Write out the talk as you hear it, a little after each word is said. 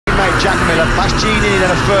Jack Miller. Bastianini then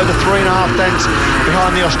a further 3.5 lengths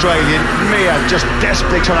behind the Australian. Mir just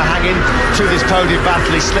desperately trying to hang in to this podium battle.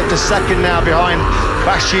 He slipped a second now behind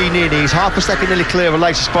Bastianini. He's half a second nearly clear of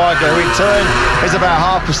Aleix Espargaro, who in turn is about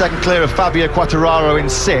half a second clear of Fabio Quartararo in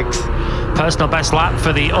 6th. Personal best lap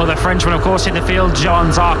for the other Frenchman, of course, in the field. Jean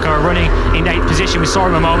Zarco running in 8th position. We saw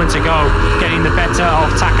him a moment ago getting the better of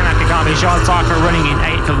Taka Nakagami. Jean Zarco running in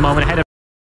 8th at the moment, ahead of